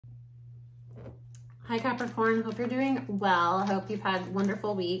Hi Capricorn, hope you're doing well. I hope you've had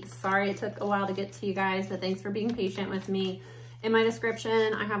wonderful weeks. Sorry it took a while to get to you guys, but thanks for being patient with me. In my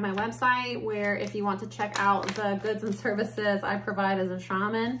description, I have my website where if you want to check out the goods and services I provide as a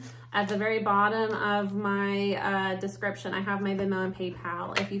shaman. At the very bottom of my description, I have my Venmo and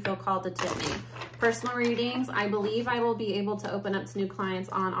PayPal if you feel called to tip me. Personal readings, I believe I will be able to open up to new clients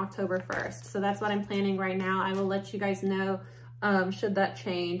on October 1st. So that's what I'm planning right now. I will let you guys know should that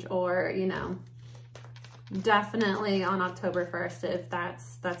change, or, you know, definitely on October 1st if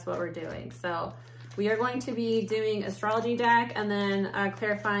that's what we're doing. So we are going to be doing astrology deck and then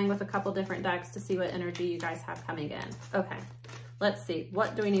clarifying with a couple different decks to see what energy you guys have coming in. Okay, let's see.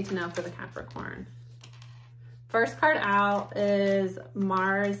 What do we need to know for the Capricorn? First card out is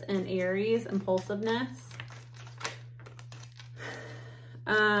Mars and Aries, impulsiveness.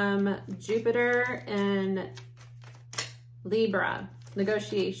 Jupiter and Libra,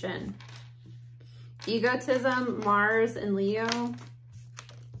 negotiation. Egotism, Mars and Leo.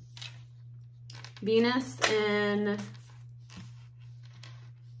 Venus in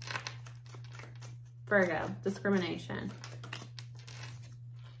Virgo, discrimination.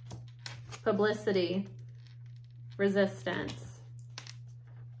 Publicity, resistance.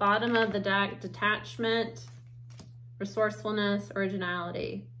 Bottom of the deck, detachment, resourcefulness,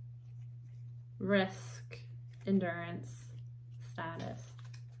 originality. Risk, endurance, status.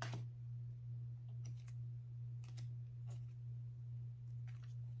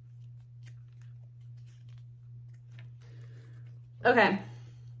 Okay,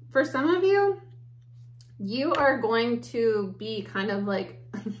 for some of you, you are going to be kind of like,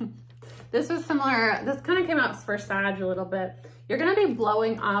 this was similar, this kind of came out for Sag a little bit. You're gonna be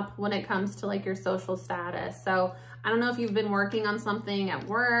blowing up when it comes to like your social status. So I don't know if you've been working on something at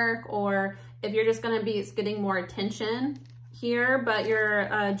work or if you're just gonna be getting more attention here, but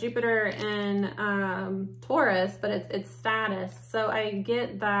your Jupiter in Taurus, but it's status. So I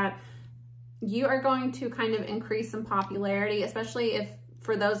get that you are going to kind of increase in popularity, especially if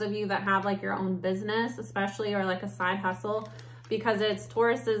for those of you that have like your own business, especially, or like a side hustle, because it's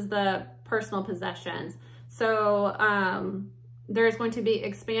Taurus is the personal possessions. So there's going to be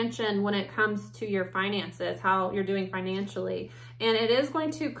expansion when it comes to your finances, how you're doing financially. And it is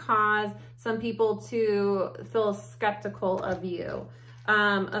going to cause some people to feel skeptical of you.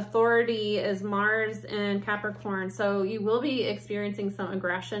 Authority is Mars and Capricorn, so you will be experiencing some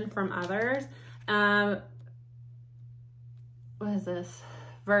aggression from others. What is this?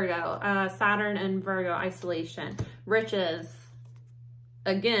 Virgo, Saturn and Virgo, isolation. Riches,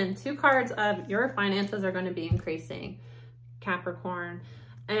 again, 2 cards of your finances are going to be increasing, Capricorn.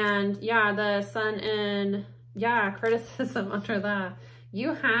 And yeah, the sun in, yeah, criticism under that.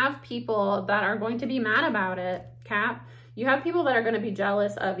 You have people that are going to be mad about it, Cap. You have people that are going to be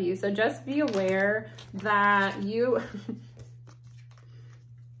jealous of you. So just be aware that you,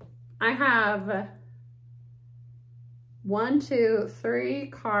 I have 1, 2, 3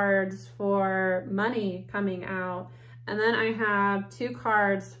 cards for money coming out. And then I have 2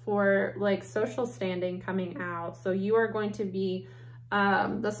 cards for like social standing coming out. So you are going to be,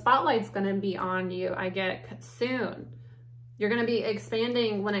 the spotlight's going to be on you, I get, soon. You're going to be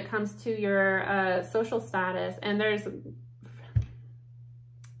expanding when it comes to your social status. And there's,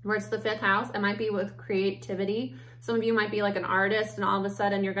 where it's the 5th house, it might be with creativity. Some of you might be like an artist and all of a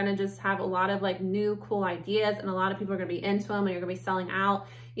sudden you're going to just have a lot of like new cool ideas and a lot of people are going to be into them and you're going to be selling out.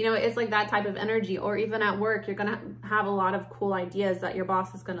 You know, it's like that type of energy. Or even at work, you're going to have a lot of cool ideas that your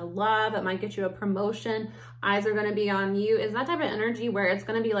boss is going to love. It might get you a promotion. Eyes are going to be on you. It's that type of energy where it's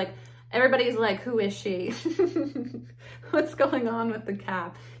going to be like, everybody's like, who is she? What's going on with the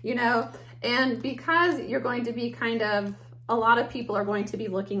Cap? You know, and because you're going to be kind of, a lot of people are going to be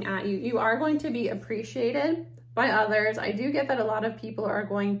looking at you. You are going to be appreciated by others. I do get that a lot of people are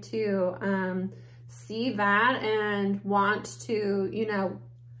going to see that and want to, you know,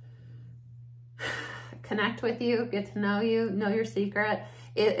 connect with you, get to know you, know your secret.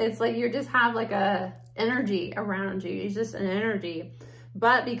 It's like you just have like a energy around you. It's just an energy.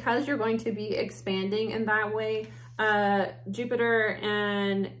 But because you're going to be expanding in that way, Jupiter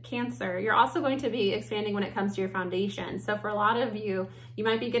and Cancer, you're also going to be expanding when it comes to your foundation. So for a lot of you, you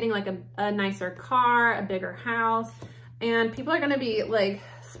might be getting like a nicer car, a bigger house, and people are going to be like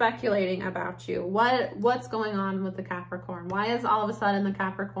speculating about you. What's going on with the Capricorn? Why is all of a sudden the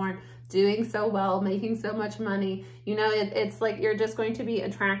Capricorn doing so well, making so much money? You know, it's like you're just going to be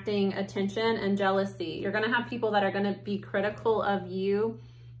attracting attention and jealousy. You're going to have people that are going to be critical of you,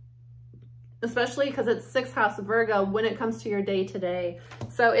 especially because it's 6th house of Virgo when it comes to your day-to-day.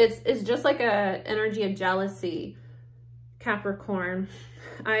 So it's just like a energy of jealousy, Capricorn.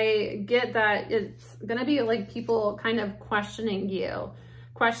 I get that it's going to be like people kind of questioning you,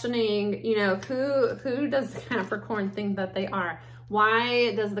 questioning, you know, who does Capricorn think that they are?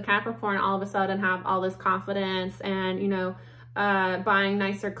 Why does the Capricorn all of a sudden have all this confidence and, you know, buying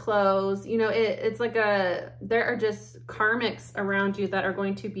nicer clothes? You know, it's like there are just karmics around you that are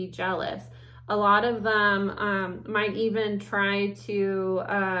going to be jealous. A lot of them might even try to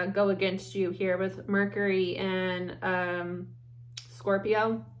go against you here with Mercury and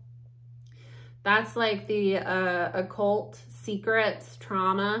Scorpio. That's like the occult, secrets,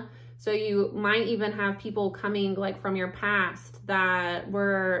 trauma. So you might even have people coming like from your past that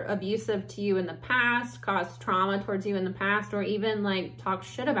were abusive to you in the past, caused trauma towards you in the past, or even like talk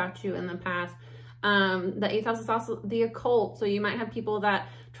shit about you in the past. The 8th house is also the occult. So you might have people that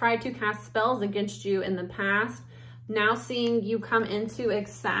tried to cast spells against you in the past, now seeing you come into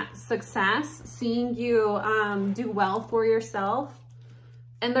success, seeing you do well for yourself,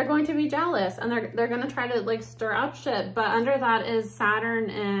 and they're going to be jealous, and they're going to try to like stir up shit. But under that is Saturn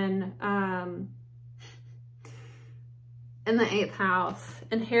in the 8th house,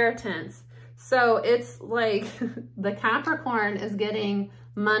 inheritance. So it's like the Capricorn is getting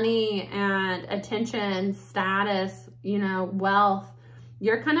money and attention, status, you know, wealth.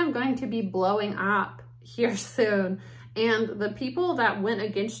 You're kind of going to be blowing up here soon. And the people that went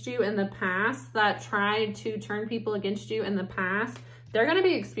against you in the past, that tried to turn people against you in the past, they're going to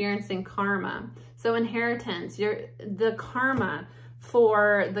be experiencing karma. So inheritance, the karma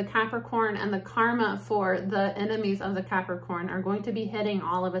for the Capricorn and the karma for the enemies of the Capricorn are going to be hitting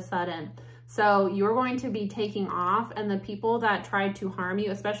all of a sudden. So you're going to be taking off, and the people that tried to harm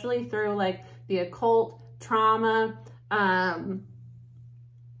you, especially through like the occult, trauma,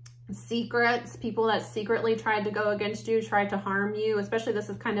 secrets, people that secretly tried to go against you, tried to harm you, especially this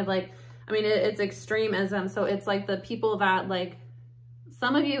is kind of like, I mean, it's extremism. So it's like the people that like,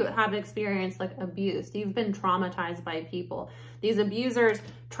 some of you have experienced like abuse. You've been traumatized by people. These abusers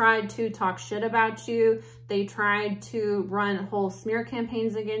tried to talk shit about you. They tried to run whole smear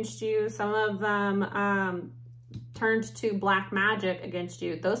campaigns against you. Some of them turned to black magic against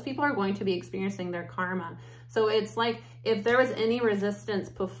you. Those people are going to be experiencing their karma. So it's like, if there was any resistance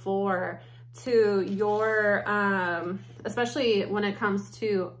before to your, especially when it comes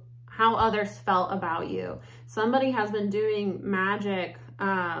to how others felt about you, somebody has been doing magic,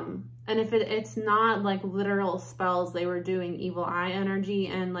 and if it's not like literal spells, they were doing evil eye energy,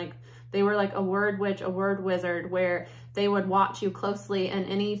 and like they were like a word witch, a word wizard, where they would watch you closely, and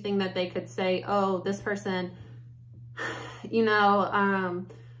anything that they could say, oh, this person, you know,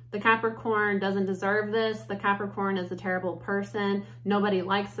 the Capricorn doesn't deserve this. The Capricorn is a terrible person. Nobody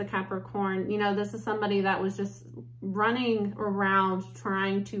likes the Capricorn. You know, this is somebody that was just running around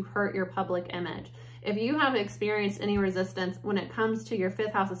trying to hurt your public image. If you have experienced any resistance when it comes to your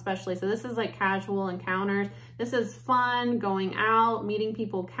 5th house, especially, so this is like casual encounters. This is fun, going out, meeting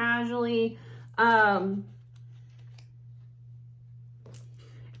people casually.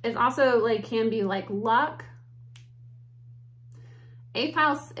 It also like can be like luck. 8th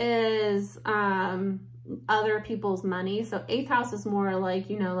house is other people's money. So 8th house is more like,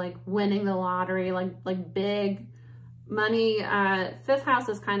 you know, like winning the lottery, like big money. 5th house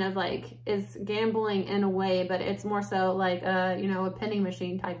is kind of like, is gambling in a way, but it's more so like you know, a penny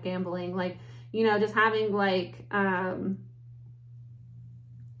machine type gambling, like, you know, just having like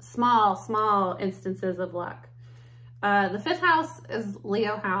small instances of luck. The 5th house is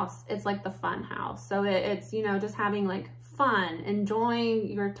Leo house. It's like the fun house. So it's, you know, just having like fun, enjoying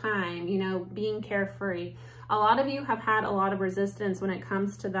your time, you know, being carefree. A lot of you have had a lot of resistance when it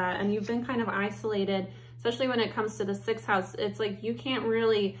comes to that, and you've been kind of isolated, especially when it comes to the 6th house. It's like you can't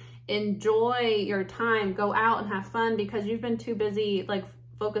really enjoy your time, go out and have fun, because you've been too busy like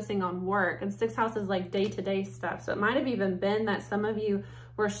focusing on work. And 6th house is like day-to-day stuff. So it might have even been that some of you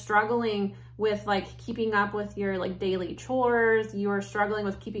were struggling with like keeping up with your like daily chores. You were struggling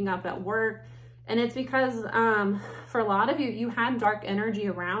with keeping up at work. And it's because for a lot of you, you had dark energy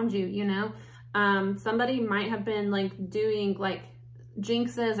around you, you know. Somebody might have been like doing like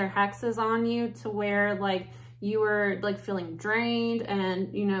jinxes or hexes on you to where like you were like feeling drained,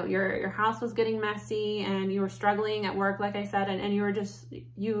 and you know your house was getting messy, and you were struggling at work, like I said, and you were just,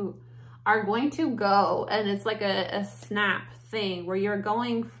 you are going to go, and it's like a snap thing where you're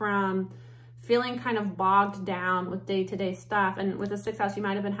going from feeling kind of bogged down with day-to-day stuff. And with the 6th house, you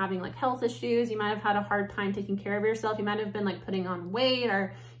might have been having like health issues. You might have had a hard time taking care of yourself. You might have been like putting on weight,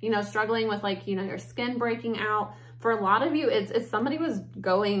 or, you know, struggling with like, you know, your skin breaking out. For a lot of you, it's somebody was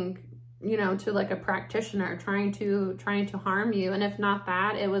going, you know, to like a practitioner trying to harm you. And if not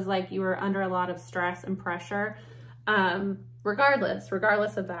that, it was like you were under a lot of stress and pressure. regardless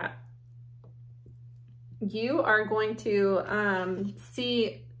of that, you are going to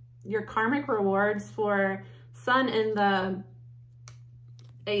see your karmic rewards for Sun in the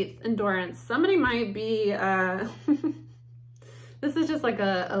 8th endurance. Somebody might be, this is just like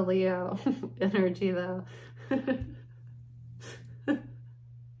a Leo energy though.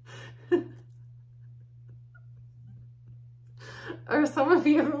 Or some of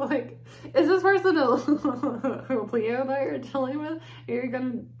you are like, is this person a Leo that you're dealing with? You're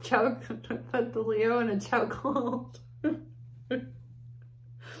gonna choke, put the Leo in a chokehold.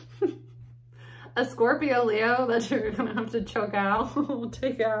 A Scorpio Leo that you're gonna have to choke out,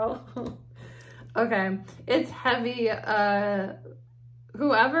 take out. Okay, it's heavy.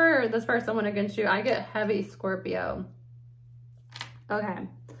 Whoever this person went against you, I get heavy Scorpio. Okay.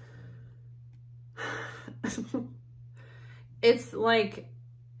 It's like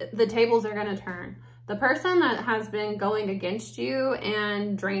the tables are going to turn. The person that has been going against you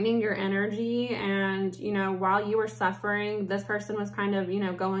and draining your energy, and, you know, while you were suffering, this person was kind of, you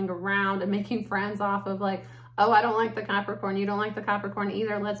know, going around and making friends off of like, oh, I don't like the Capricorn. You don't like the Capricorn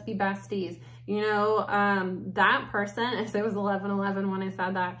either. Let's be besties. You know, that person, if it was 11/11 when I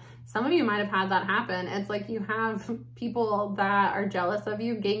said that, some of you might have had that happen. It's like you have people that are jealous of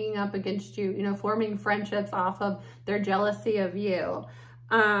you ganging up against you, you know, forming friendships off of their jealousy of you.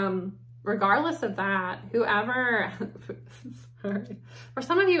 Regardless of that, whoever, sorry, for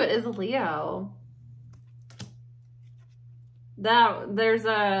some of you, it is Leo. That there's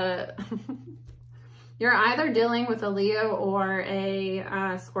a, you're either dealing with a Leo or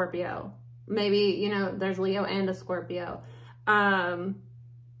a Scorpio. Maybe, you know, there's Leo and a Scorpio.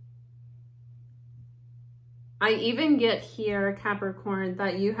 I even get here, Capricorn,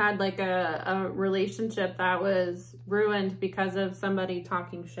 that you had like a relationship that was ruined because of somebody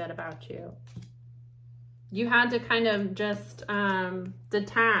talking shit about you. You had to kind of just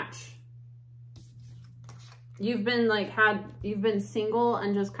detach. You've been like you've been single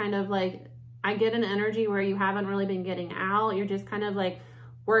and just kind of like, I get an energy where you haven't really been getting out. You're just kind of like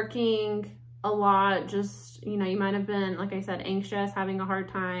working a lot. Just, you know, you might have been, like I said, anxious, having a hard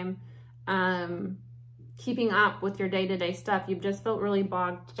time keeping up with your day-to-day stuff. You've just felt really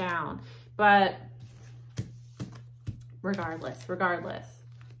bogged down. But regardless,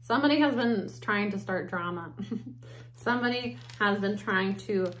 somebody has been trying to start drama. Somebody has been trying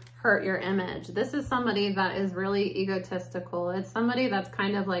to hurt your image. This is somebody that is really egotistical. It's somebody that's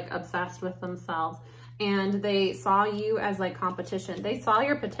kind of like obsessed with themselves, and they saw you as like competition. They saw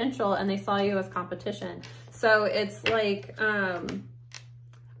your potential and they saw you as competition. So it's like,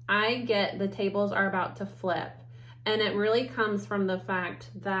 I get the tables are about to flip, and it really comes from the fact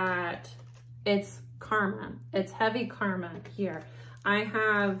that it's karma. It's heavy karma here. I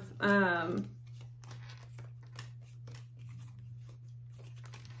have,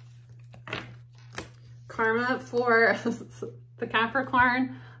 karma for the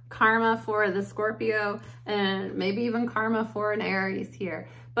Capricorn, karma for the Scorpio, and maybe even karma for an Aries here.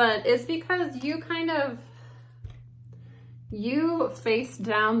 But it's because you kind of, you faced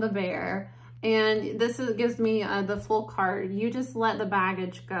down the bear, and this gives me the full card. You just let the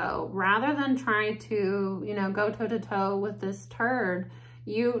baggage go. Rather than try to, you know, go toe to toe with this turd,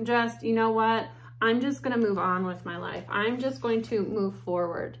 you just, you know what? I'm just going to move on with my life. I'm just going to move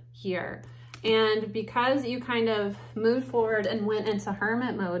forward here. And because you kind of moved forward and went into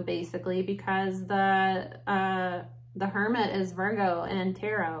hermit mode, basically, because the hermit is Virgo and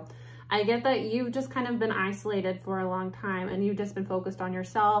tarot, I get that you've just kind of been isolated for a long time, and you've just been focused on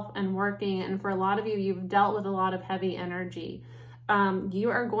yourself and working. And for a lot of you, you've dealt with a lot of heavy energy. You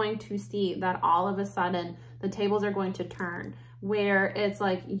are going to see that all of a sudden the tables are going to turn, where it's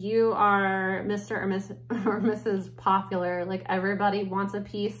like you are Mr. or Mrs. Popular. Like everybody wants a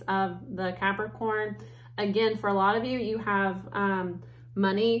piece of the Capricorn. Again, for a lot of you, you have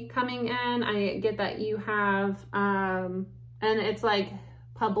money coming in. I get that you have, and it's like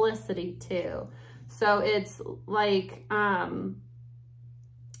publicity too. So it's like, I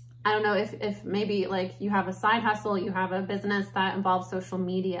don't know if maybe like you have a side hustle, you have a business that involves social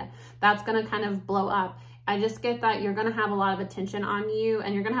media, that's going to kind of blow up. I just get that you're going to have a lot of attention on you,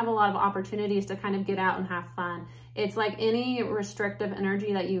 and you're going to have a lot of opportunities to kind of get out and have fun. It's like any restrictive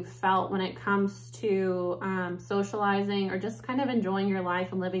energy that you felt when it comes to socializing or just kind of enjoying your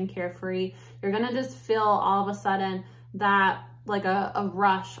life and living carefree. You're going to just feel all of a sudden that like a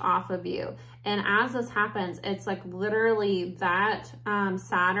rush off of you. And as this happens, it's like literally that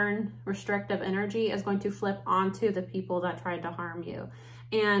Saturn restrictive energy is going to flip onto the people that tried to harm you.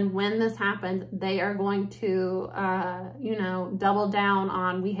 And when this happens, they are going to, you know, double down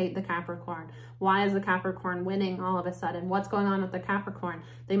on, we hate the Capricorn. Why is the Capricorn winning all of a sudden? What's going on with the Capricorn?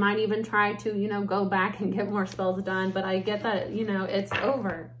 They might even try to, you know, go back and get more spells done. But I get that, you know, it's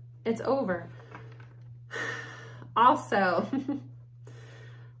over. It's over. Also,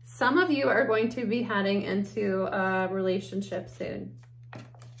 some of you are going to be heading into a relationship soon.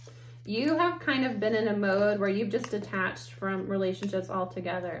 You have kind of been in a mode where you've just detached from relationships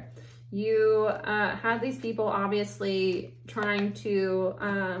altogether. You have these people obviously trying to,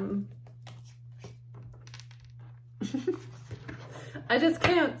 I just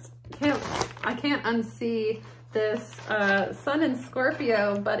can't unsee this Sun in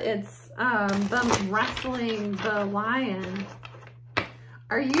Scorpio, but it's them wrestling the lion.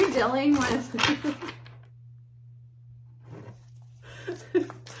 Are you dealing with...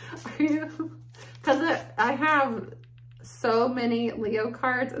 Because I have so many Leo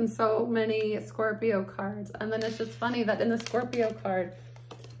cards and so many Scorpio cards. And then it's just funny that in the Scorpio card,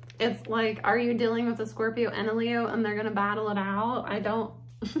 it's like, are you dealing with a Scorpio and a Leo and they're going to battle it out? I don't.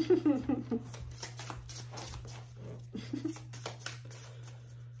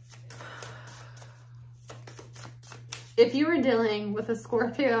 If you are dealing with a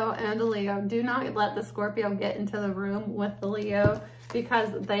Scorpio and a Leo, do not let the Scorpio get into the room with the Leo, because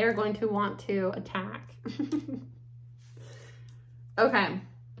they are going to want to attack. Okay.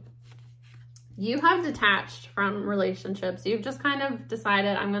 You have detached from relationships. You've just kind of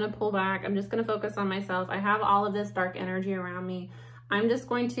decided, I'm going to pull back. I'm just going to focus on myself. I have all of this dark energy around me. I'm just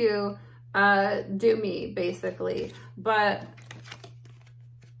going to do me, basically. But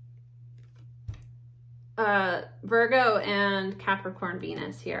Virgo and Capricorn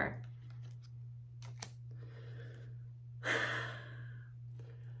Venus here.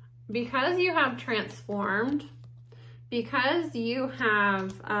 Because you have transformed, because you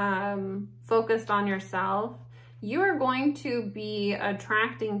have focused on yourself, you are going to be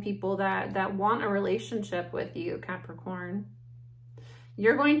attracting people that want a relationship with you, Capricorn.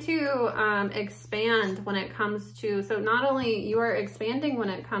 You're going to expand when it comes to, so not only you are expanding when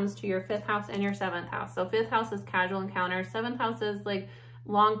it comes to your 5th house and your 7th house. So 5th house is casual encounters, 7th house is like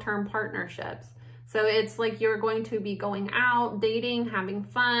long-term partnerships. So it's like you're going to be going out, dating, having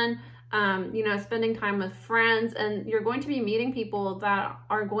fun, you know, spending time with friends, and you're going to be meeting people that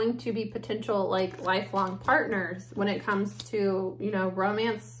are going to be potential like lifelong partners when it comes to, you know,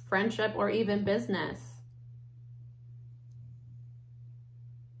 romance, friendship, or even business.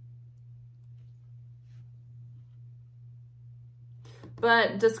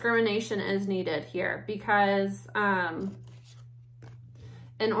 But discrimination is needed here because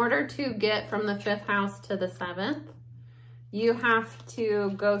in order to get from the 5th house to the 7th, you have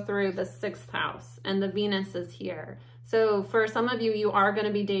to go through the 6th house, and the Venus is here. So for some of you, you are going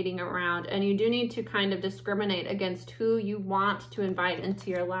to be dating around, and you do need to kind of discriminate against who you want to invite into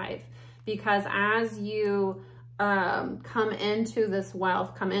your life, because as you come into this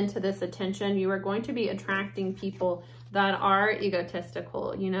wealth, come into this attention, you are going to be attracting people that are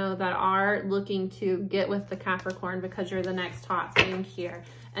egotistical, you know, that are looking to get with the Capricorn because you're the next hot thing here.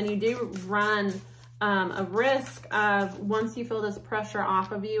 And you do run a risk of, once you feel this pressure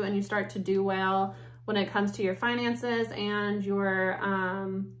off of you and you start to do well when it comes to your finances and your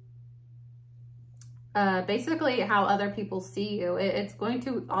basically how other people see you, it's going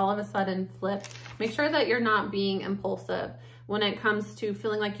to all of a sudden flip. Make sure that you're not being impulsive when it comes to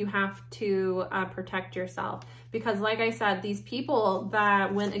feeling like you have to protect yourself. Because like I said, these people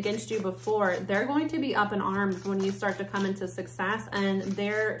that went against you before, they're going to be up in arms when you start to come into success, and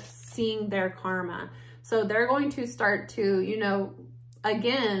they're seeing their karma. So they're going to start to, you know,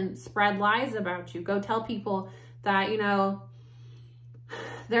 again, spread lies about you. Go tell people that, you know,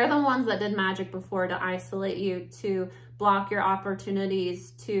 they're the ones that did magic before to isolate you, to block your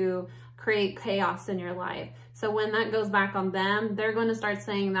opportunities, to create chaos in your life. So when that goes back on them, they're going to start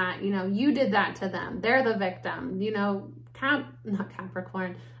saying that, you know, you did that to them. They're the victim. You know, not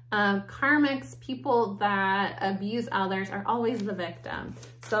Capricorn, karmics, people that abuse others are always the victim.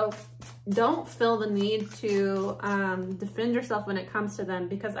 So don't feel the need to defend yourself when it comes to them,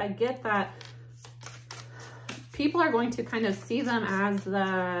 because I get that people are going to kind of see them as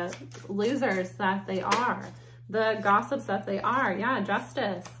the losers that they are, the gossips that they are. Yeah,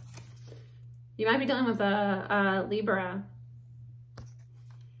 justice. You might be dealing with a Libra.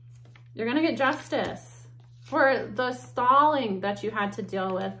 You're going to get justice. for the stalling that you had to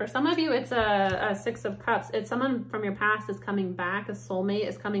deal with. For some of you, it's a Six of Cups. It's someone from your past is coming back. A soulmate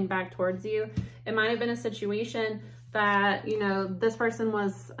is coming back towards you. It might have been a situation that, you know, this person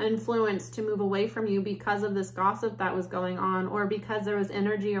was influenced to move away from you because of this gossip that was going on, or because there was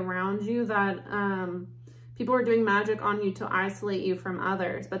energy around you that people were doing magic on you to isolate you from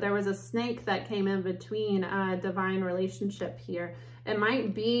others. But there was a snake that came in between a divine relationship here. It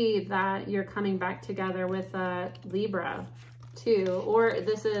might be that you're coming back together with a Libra too, or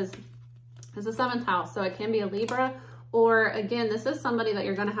this is the 7th house. So it can be a Libra, or again, this is somebody that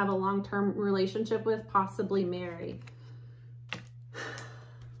you're going to have a long-term relationship with, possibly marry.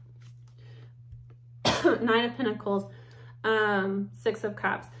 9 of Pentacles, 6 of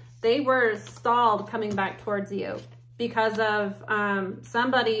Cups. They were stalled coming back towards you because of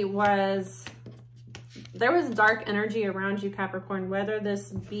there was dark energy around you, Capricorn, whether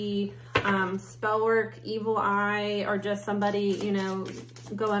this be spell work, evil eye, or just somebody, you know,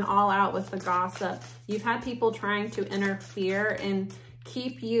 going all out with the gossip. You've had people trying to interfere and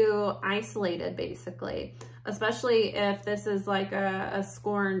keep you isolated, basically. Especially if this is like a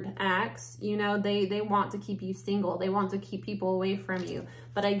scorned ex, you know, they want to keep you single. They want to keep people away from you.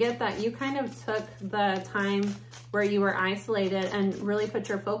 But I get that you kind of took the time where you were isolated and really put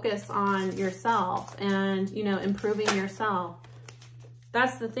your focus on yourself and, you know, improving yourself.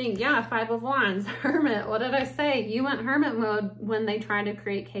 That's the thing. Yeah, 5 of Wands, Hermit. What did I say? You went hermit mode when they tried to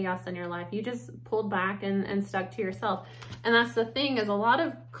create chaos in your life. You just pulled back and stuck to yourself. And that's the thing, is a lot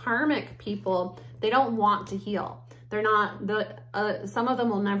of karmic people, they don't want to heal. They're not, some of them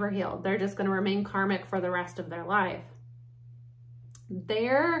will never heal. They're just going to remain karmic for the rest of their life.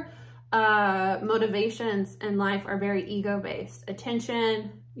 Their motivations in life are very ego-based.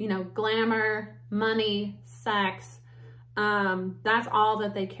 Attention, you know, glamour, money, sex. That's all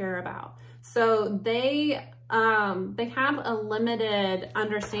that they care about. So they have a limited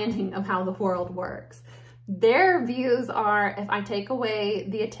understanding of how the world works. Their views are, if I take away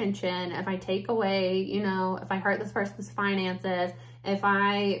the attention, if I take away, you know, if I hurt this person's finances, if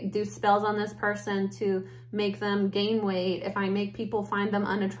I do spells on this person to make them gain weight, if I make people find them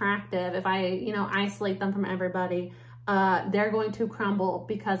unattractive, if I, you know, isolate them from everybody, they're going to crumble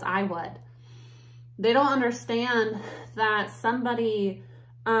because I would. They don't understand that somebody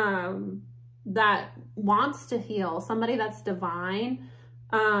that wants to heal, somebody that's divine,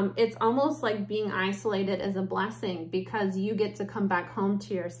 it's almost like being isolated is a blessing because you get to come back home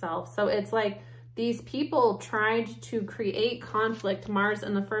to yourself. So it's like these people tried to create conflict, Mars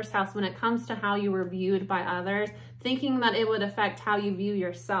in the 1st house, when it comes to how you were viewed by others, thinking that it would affect how you view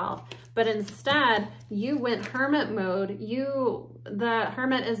yourself. But instead, you went hermit mode. The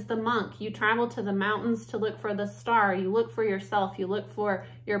hermit is the monk. You travel to the mountains to look for the star. You look for yourself. You look for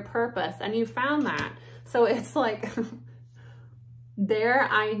your purpose, and you found that. So it's like their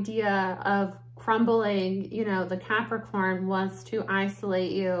idea of crumbling, you know, the Capricorn was to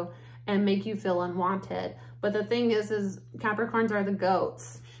isolate you and make you feel unwanted. But the thing is Capricorns are the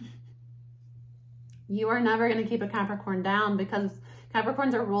goats. You are never going to keep a Capricorn down because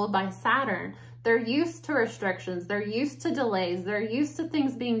Capricorns are ruled by Saturn. They're used to restrictions. They're used to delays. They're used to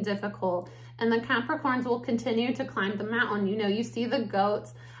things being difficult. And the Capricorns will continue to climb the mountain. You know, you see the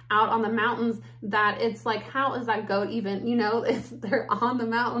goats out on the mountains that it's like, how is that goat even, you know, they're on the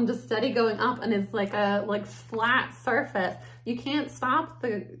mountain just steady going up, and it's like a flat surface. You cannot stop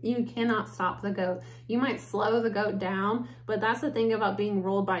the goat. You might slow the goat down, but that's the thing about being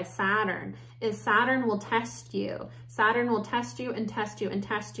ruled by Saturn, is Saturn will test you. Saturn will test you and test you and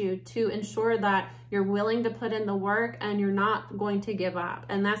test you to ensure that you're willing to put in the work and you're not going to give up.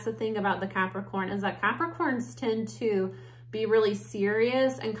 And that's the thing about the Capricorn, is that Capricorns tend to be really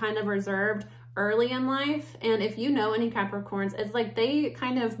serious and kind of reserved early in life. And if you know any Capricorns, it's like they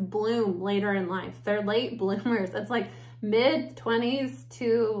kind of bloom later in life. They're late bloomers. It's like mid-20s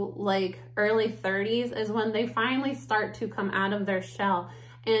to like early 30s is when they finally start to come out of their shell.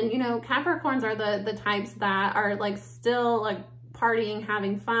 And, you know, Capricorns are the types that are like still like partying,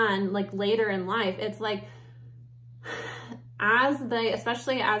 having fun, like later in life. It's like,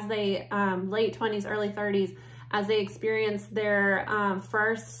 especially as they, late 20s, early 30s, as they experience their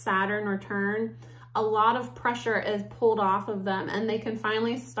first Saturn return, a lot of pressure is pulled off of them and they can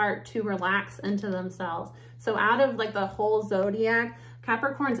finally start to relax into themselves. So out of like the whole zodiac,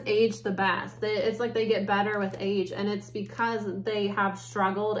 Capricorns age the best. It's like they get better with age, and it's because they have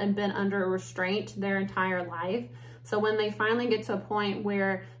struggled and been under restraint their entire life. So when they finally get to a point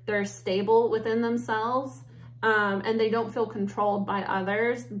where they're stable within themselves, and they don't feel controlled by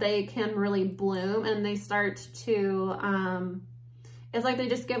others, they can really bloom, and they start to It's like they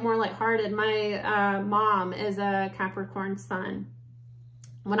just get more lighthearted. My mom is a Capricorn sun.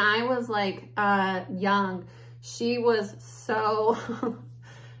 When I was like young, she was so,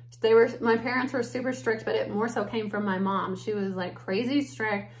 my parents were super strict, but it more so came from my mom. She was like crazy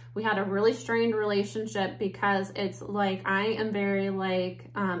strict. We had a really strained relationship because it's like, I am very like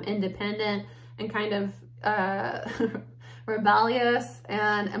independent and kind of rebellious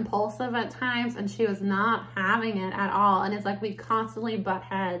and impulsive at times, and she was not having it at all. And it's like we constantly butt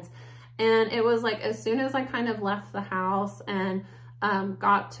heads. And it was like as soon as I kind of left the house and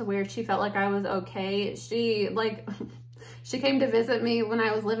got to where she felt like I was okay, she like she came to visit me when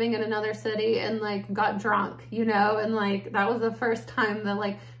I was living in another city and like got drunk, you know, and like that was the first time that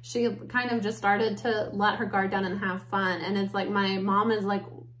like she kind of just started to let her guard down and have fun. And it's like my mom is like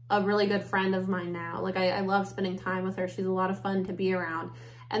a really good friend of mine now. Like I love spending time with her. She's a lot of fun to be around.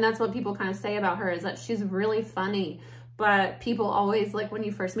 And that's what people kind of say about her, is that she's really funny. But people always, like when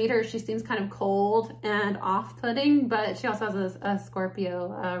you first meet her, she seems kind of cold and off-putting, but she also has a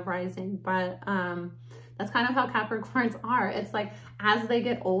Scorpio rising. But that's kind of how Capricorns are. It's like as they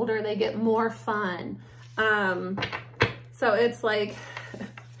get older, they get more fun. So it's like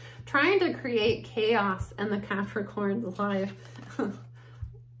trying to create chaos in the Capricorn's life.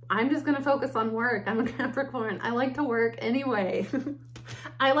 I'm just going to focus on work. I'm a Capricorn. I like to work anyway.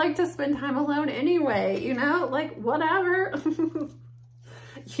 I like to spend time alone anyway, you know, like whatever.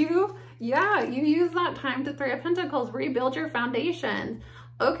 You use that time to 3 of Pentacles, rebuild your foundation.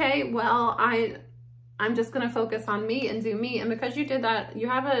 Okay, well, I'm just going to focus on me and do me. And because you did that, you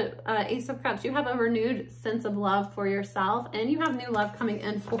have a Ace of Cups. You have a renewed sense of love for yourself, and you have new love coming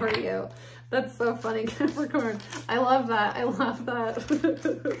in for you. That's so funny, Capricorn. I love that. I love that.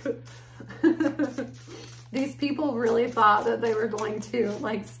 These people really thought that they were going to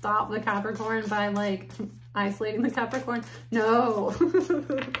like stop the Capricorn by like isolating the Capricorn. No.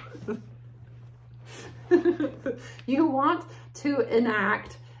 You want to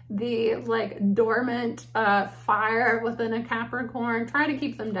enact the like dormant fire within a Capricorn. Try to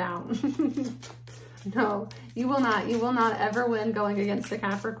keep them down. No, you will not. You will not ever win going against a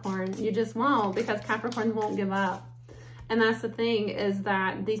Capricorn. You just won't, because Capricorns won't give up. And that's the thing, is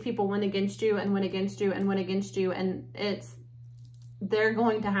that these people win against you and win against you and win against you. And they're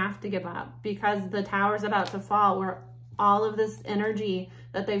going to have to give up, because the tower's about to fall, where all of this energy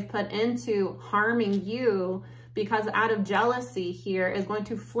that they've put into harming you, because out of jealousy here, is going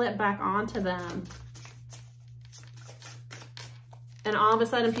to flip back onto them. And all of a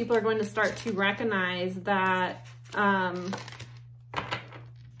sudden, people are going to start to recognize that,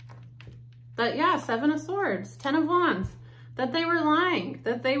 yeah, 7 of Swords, 10 of Wands, that they were lying,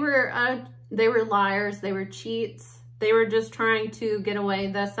 that they were liars, they were cheats, they were just trying to get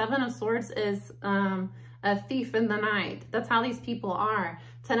away. The 7 of Swords is a thief in the night. That's how these people are.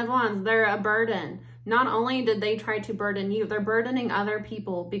 10 of Wands, they're a burden. Not only did they try to burden you, they're burdening other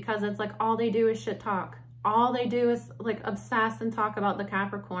people, because it's like all they do is shit talk. All they do is like obsess and talk about the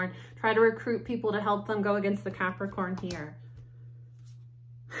Capricorn, try to recruit people to help them go against the Capricorn here.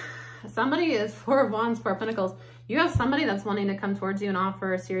 Somebody is 4 of Wands, 4 of Pentacles. You have somebody that's wanting to come towards you and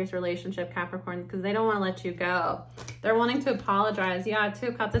offer a serious relationship, Capricorn, because they don't want to let you go. They're wanting to apologize. Yeah, 2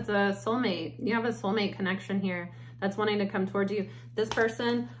 of Cups, it's a soulmate. You have a soulmate connection here that's wanting to come towards you. This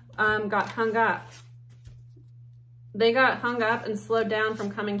person got hung up. They got hung up and slowed down from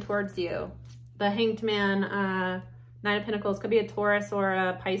coming towards you. The Hanged Man, 9 of Pentacles, could be a Taurus or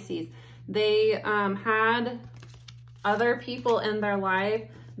a Pisces. They had other people in their life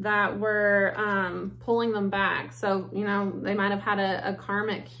that were pulling them back. So, you know, they might have had a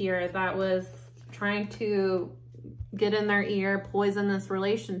karmic here that was trying to get in their ear, poison this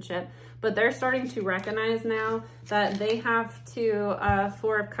relationship. But they're starting to recognize now that they have to,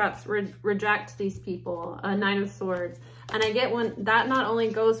 4 of Cups, reject these people, 9 of Swords. And I get when that not only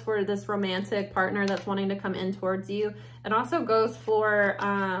goes for this romantic partner that's wanting to come in towards you, it also goes for,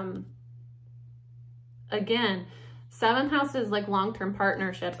 again, 7th house is like long-term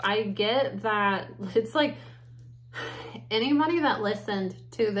partnerships. I get that it's like anybody that listened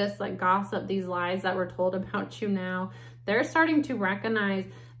to this like gossip, these lies that were told about you now, they're starting to recognize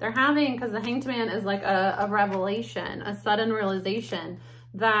they're having, because the Hanged Man is like a revelation, a sudden realization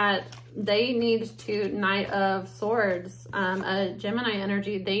that they need to, Knight of Swords, a Gemini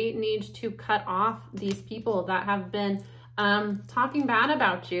energy, they need to cut off these people that have been talking bad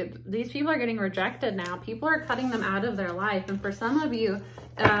about you. These people are getting rejected now. People are cutting them out of their life. And for some of you,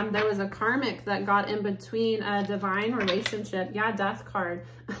 there was a karmic that got in between a divine relationship. Yeah, Death card.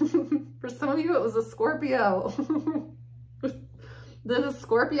 For some of you, it was a Scorpio. Did a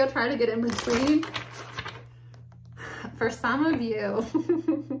Scorpio try to get in between? For some of you,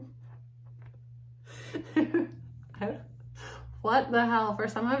 what the hell? For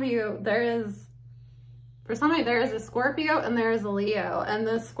some of you, there is a Scorpio and there is a Leo, and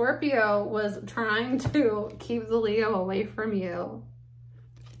the Scorpio was trying to keep the Leo away from you.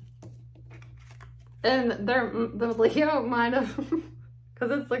 And the Leo might have,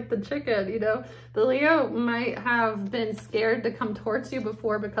 because it's like the chicken, you know, the Leo might have been scared to come towards you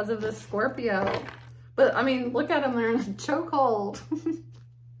before because of this Scorpio. But I mean, look at them, they're in a chokehold.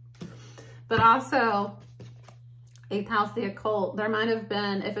 But also, 8th house, the occult, there might have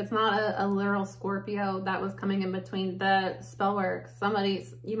been, if it's not a literal Scorpio that was coming in between, the spell work,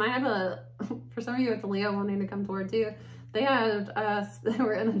 you might have for some of you, it's a Leo wanting to come towards you. They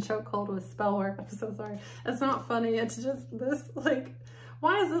were in a chokehold with spell work. I'm so sorry. It's not funny. It's just this, like,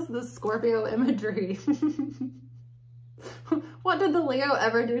 why is this Scorpio imagery? What did the Leo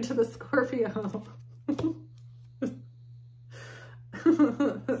ever do to the Scorpio?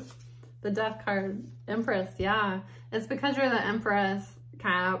 The Death card, Empress, yeah. It's because you're the Empress,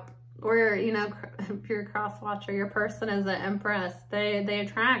 Cap, or, you know, if you're a cross watcher, your person is the Empress. They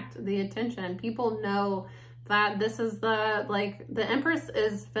attract the attention. People know that this is the Empress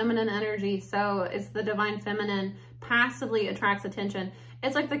is feminine energy, so it's the divine feminine, passively attracts attention.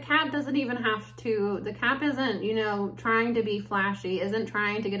 It's like the Cap doesn't even have to, the Cap isn't, you know, trying to be flashy, isn't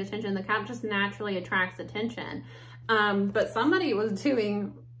trying to get attention. The Cap just naturally attracts attention. But somebody was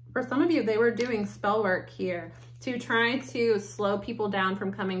doing, for some of you, they were doing spell work here to try to slow people down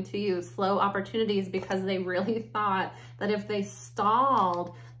from coming to you, slow opportunities, because they really thought that if they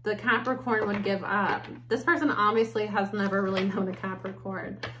stalled, the Capricorn would give up. This person obviously has never really known a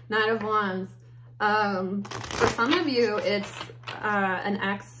Capricorn. Knight of Wands. For some of you, it's an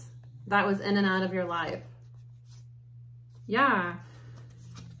ex that was in and out of your life. Yeah.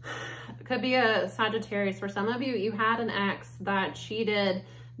 Could be a Sagittarius. For some of you, you had an ex that cheated,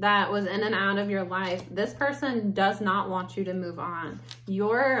 that was in and out of your life. This person does not want you to move on.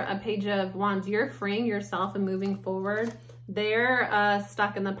 You're a Page of Wands. You're freeing yourself and moving forward. They're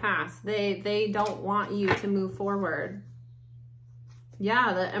stuck in the past. They don't want you to move forward.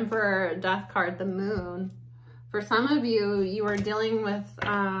 Yeah, the Emperor Death card, the Moon. For some of you, you are dealing with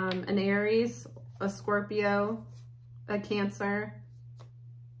an Aries, a Scorpio, a Cancer.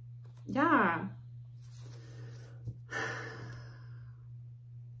 Yeah.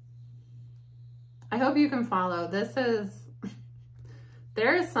 I hope you can follow.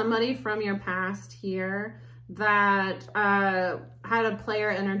 There is somebody from your past here that had a player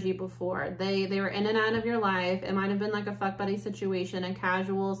energy before. They were in and out of your life. It might have been like a fuck buddy situation, a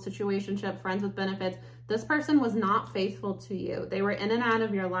casual situationship, friends with benefits. This person was not faithful to you. They were in and out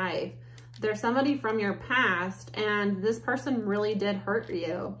of your life. There's somebody from your past, and this person really did hurt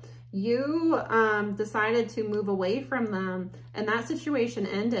you. You decided to move away from them, and that situation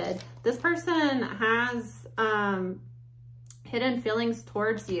ended. This person has hidden feelings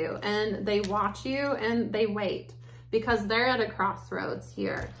towards you, and they watch you and they wait because they're at a crossroads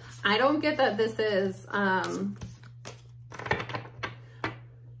here. I don't get that this is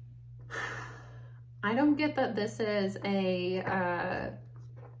I don't get that this is a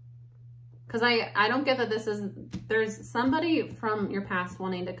because I don't get that this is, there's somebody from your past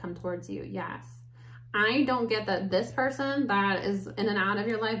wanting to come towards you. Yes. I don't get that this person that is in and out of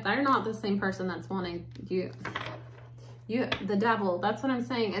your life, they're not the same person that's wanting you. The Devil, that's what I'm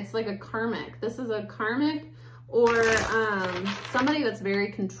saying. It's like a karmic. This is a karmic, or somebody that's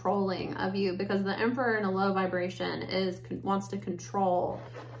very controlling of you, because the Emperor in a low vibration wants to control.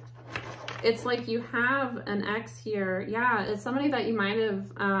 It's like you have an ex here. Yeah, it's somebody that you might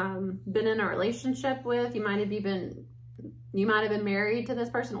have been in a relationship with. You might have been married to this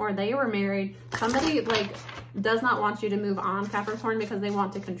person, or they were married. Somebody like does not want you to move on, Capricorn, because they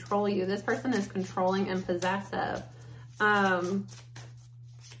want to control you. This person is controlling and possessive. And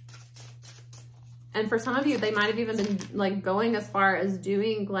for some of you, they might have even been like going as far as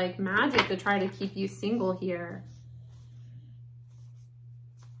doing like magic to try to keep you single here.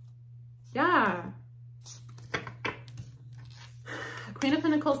 Yeah. Queen of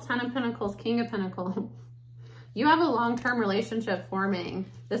Pentacles, 10 of Pentacles, King of Pentacles. You have a long-term relationship forming.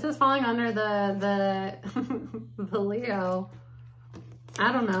 This is falling under the Leo.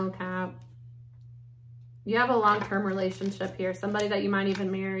 I don't know, Cap. You have a long-term relationship here. Somebody that you might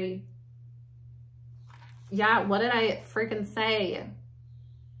even marry. Yeah, what did I freaking say?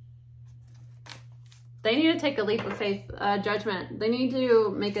 They need to take a leap of faith, judgment. They need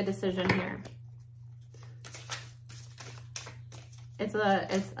to make a decision here. It's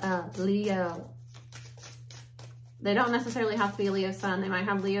a Leo. They don't necessarily have to be a Leo sun. They might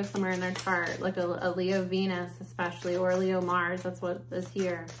have Leo somewhere in their chart, like a Leo Venus especially, or a Leo Mars. That's what is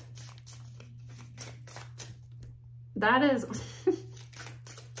here. That is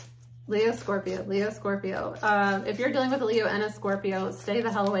Leo, Scorpio, Leo, Scorpio. If you're dealing with a Leo and a Scorpio, stay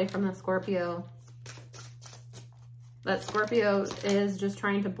the hell away from the Scorpio. That Scorpio is just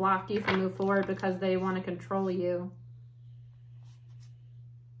trying to block you from move forward because they want to control you.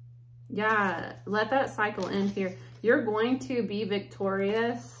 Yeah, let that cycle end here. You're going to be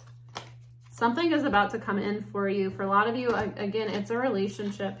victorious. Something is about to come in for you. For a lot of you, again, it's a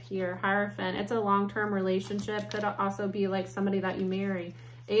relationship here. Hierophant, it's a long-term relationship. Could also be like somebody that you marry.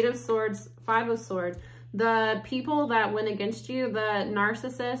 8 of Swords, 5 of Swords. The people that went against you, the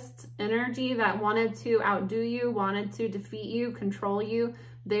narcissist energy that wanted to outdo you, wanted to defeat you, control you,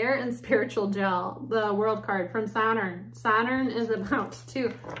 they're in spiritual jail. The World card from Saturn. Saturn is about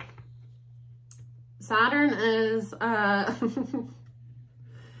to... Saturn is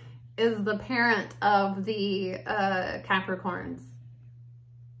is the parent of the Capricorns.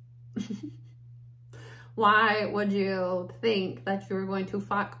 Why would you think that you were going to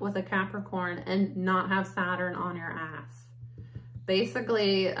fuck with a Capricorn and not have Saturn on your ass?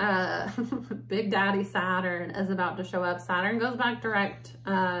 Basically, Big Daddy Saturn is about to show up. Saturn goes back direct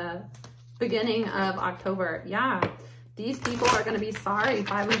beginning of October. Yeah. These people are going to be sorry.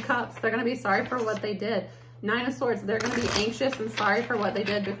 5 of Cups. They're going to be sorry for what they did. 9 of Swords. They're going to be anxious and sorry for what they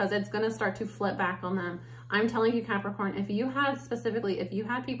did because it's going to start to flip back on them. I'm telling you, Capricorn, if you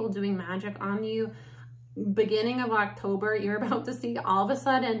had people doing magic on you, beginning of October, you're about to see all of a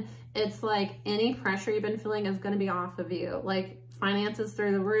sudden, it's like any pressure you've been feeling is going to be off of you. Like finances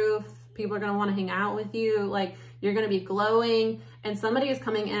through the roof. People are going to want to hang out with you. Like you're going to be glowing. And somebody is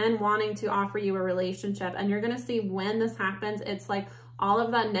coming in wanting to offer you a relationship. And you're going to see when this happens, it's like all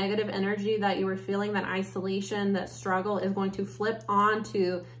of that negative energy that you were feeling, that isolation, that struggle is going to flip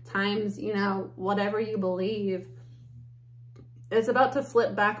onto times, you know, whatever you believe. It's about to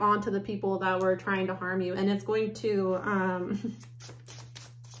flip back onto the people that were trying to harm you. And it's going to,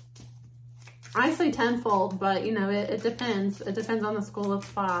 I say tenfold, but you know, it depends. It depends on the school of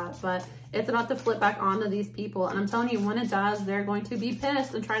thought, but it's about to flip back onto these people. And I'm telling you, when it does, they're going to be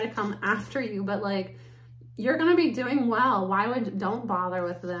pissed and try to come after you. But like, you're going to be doing well. Don't bother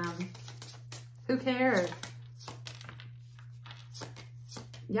with them. Who cares?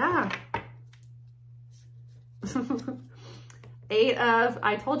 Yeah. 8 of,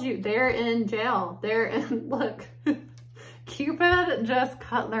 I told you, they're in jail. They're in, look, Cupid just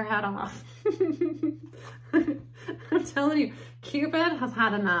cut their head off. I'm telling you, Cupid has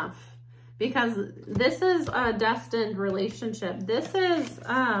had enough. Because this is a destined relationship. This is,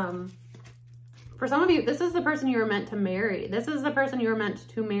 for some of you, this is the person you were meant to marry. This is the person you were meant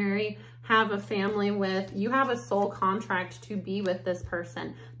to marry, have a family with. You have a soul contract to be with this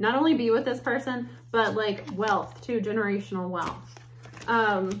person. Not only be with this person, but like wealth too, generational wealth.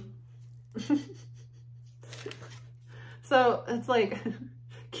 So it's like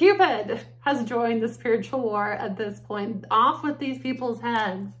Cupid has joined the spiritual war at this point. Off with these people's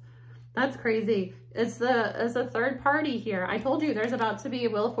heads. That's crazy. It's a third party here. I told you there's about to be a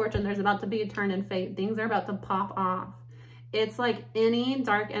Wheel of Fortune. There's about to be a turn in fate. Things are about to pop off. It's like any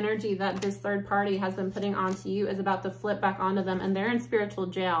dark energy that this third party has been putting onto you is about to flip back onto them, and they're in spiritual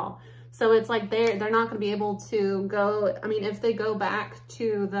jail. So it's like they're not going to be able to go. I mean, if they go back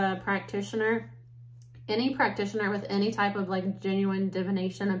to the practitioner, any practitioner with any type of like genuine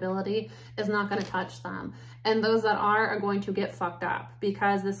divination ability is not going to touch them. And those that are going to get fucked up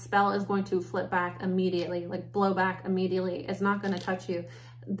because the spell is going to flip back immediately, like blow back immediately. It's not going to touch you.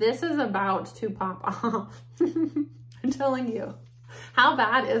 This is about to pop off. I'm telling you. How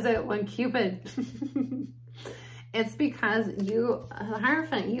bad is it when Cupid... It's because you,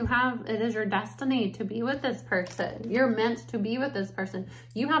 Hierophant, it is your destiny to be with this person. You're meant to be with this person.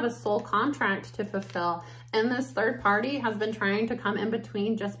 You have a soul contract to fulfill. And this third party has been trying to come in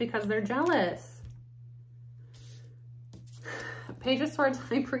between just because they're jealous. Page of Swords,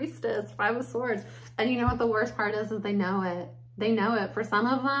 High Priestess, 5 of Swords. And you know what the worst part is they know it. They know it. For some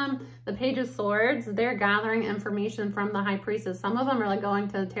of them, the Page of Swords, they're gathering information from the High Priestess. Some of them are like going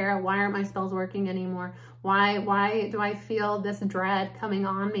to the tarot. Why aren't my spells working anymore? Why do I feel this dread coming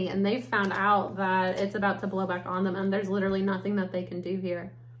on me? And they've found out that it's about to blow back on them, and there's literally nothing that they can do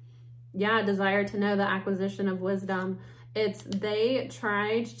here. Yeah, desire to know, the acquisition of wisdom. They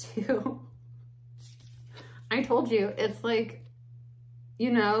tried to, I told you, it's like, you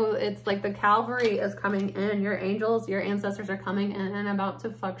know, it's like the cavalry is coming in. Your angels, your ancestors are coming in and about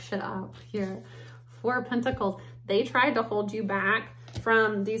to fuck shit up here. 4 of Pentacles. They tried to hold you back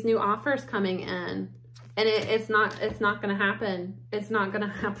from these new offers coming in. And it's not gonna happen. It's not gonna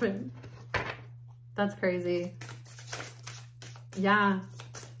happen. That's crazy. Yeah.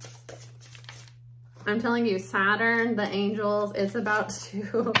 I'm telling you, Saturn, the angels, it's about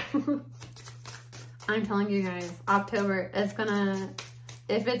to, I'm telling you guys, October, it's gonna,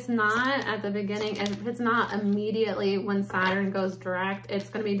 if it's not at the beginning, if it's not immediately when Saturn goes direct,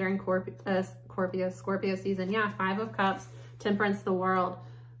 it's gonna be during Scorpio season. Yeah, 5 of Cups, Temperance, the World.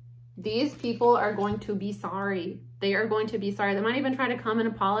 These people are going to be sorry. They are going to be sorry. They might even try to come and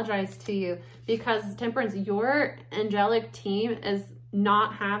apologize to you because Temperance, your angelic team is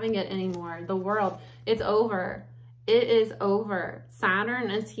not having it anymore. The World, it's over. It is over.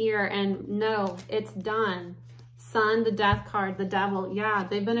 Saturn is here and no, it's done. Sun, the Death card, the Devil. Yeah,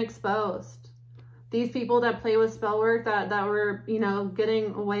 they've been exposed. These people that play with spell work that were, you know,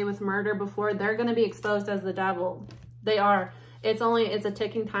 getting away with murder before, they're going to be exposed as the devil. They are. It's a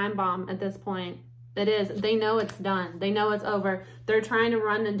ticking time bomb at this point. It is. They know it's done. They know it's over. They're trying to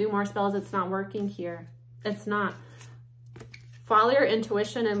run and do more spells. It's not working here. It's not. Follow your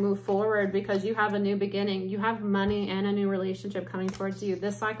intuition and move forward because you have a new beginning. You have money and a new relationship coming towards you.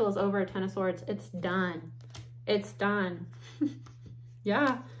 This cycle is over. 10 of Swords. It's done. It's done.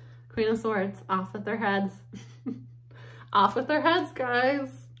 Yeah. Queen of Swords. Off with their heads. Off with their heads, guys.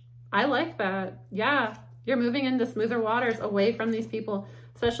 I like that. Yeah. You're moving into smoother waters away from these people.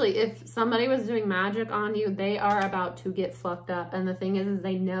 Especially if somebody was doing magic on you, they are about to get fucked up. And the thing is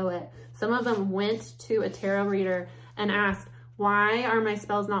they know it. Some of them went to a tarot reader and asked, why are my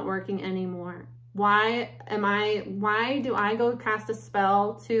spells not working anymore? Why do I go cast a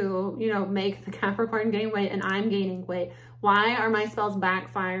spell to, you know, make the Capricorn gain weight and I'm gaining weight? Why are my spells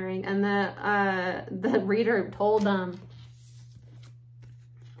backfiring? And the reader told them,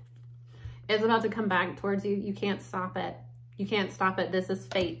 it's about to come back towards you. You can't stop it. You can't stop it. This is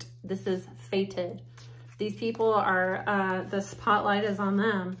fate. This is fated. These people are, the spotlight is on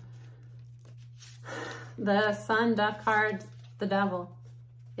them. The Sun, Death card, the Devil.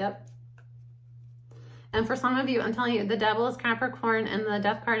 Yep. And for some of you, I'm telling you, the Devil is Capricorn and the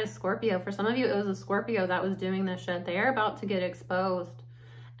Death card is Scorpio. For some of you, it was a Scorpio that was doing this shit. They are about to get exposed.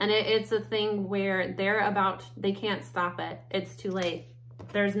 And it's a thing where they can't stop it. It's too late.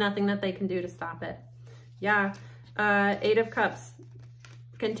 There's nothing that they can do to stop it. Yeah. 8 of Cups.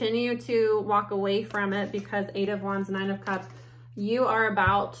 Continue to walk away from it because 8 of Wands, 9 of Cups. You are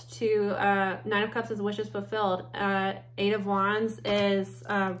about to, 9 of Cups is wishes fulfilled. 8 of Wands is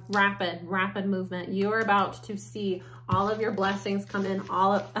rapid movement. You are about to see all of your blessings come in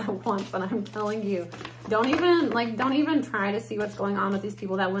all at once. And I'm telling you, don't even try to see what's going on with these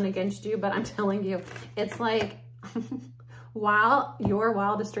people that went against you. But I'm telling you, it's like, while your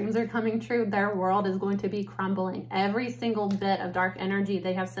wildest dreams are coming true, their world is going to be crumbling. Every single bit of dark energy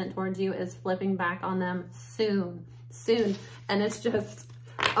they have sent towards you is flipping back on them soon. And it's just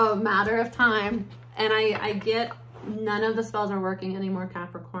a matter of time. And I get none of the spells are working anymore,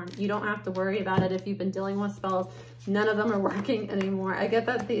 Capricorn. You don't have to worry about it if you've been dealing with spells. None of them are working anymore. I get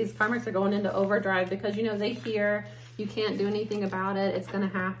that these karmics are going into overdrive because, you know, they hear you can't do anything about it. It's going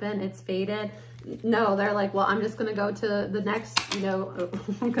to happen. It's fated. No, they're like, well, I'm just going to go to the next, you know,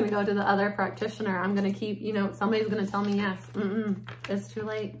 I'm going to go to the other practitioner. I'm going to keep, you know, somebody's going to tell me yes. It's too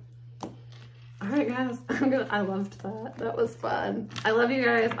late. All right, guys, I loved that. That was fun. I love you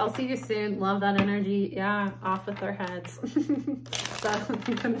guys. I'll see you soon. Love that energy. Yeah, off with their heads. So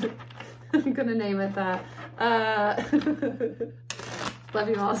I'm gonna name it that. Love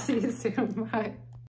you all. See you soon. Bye.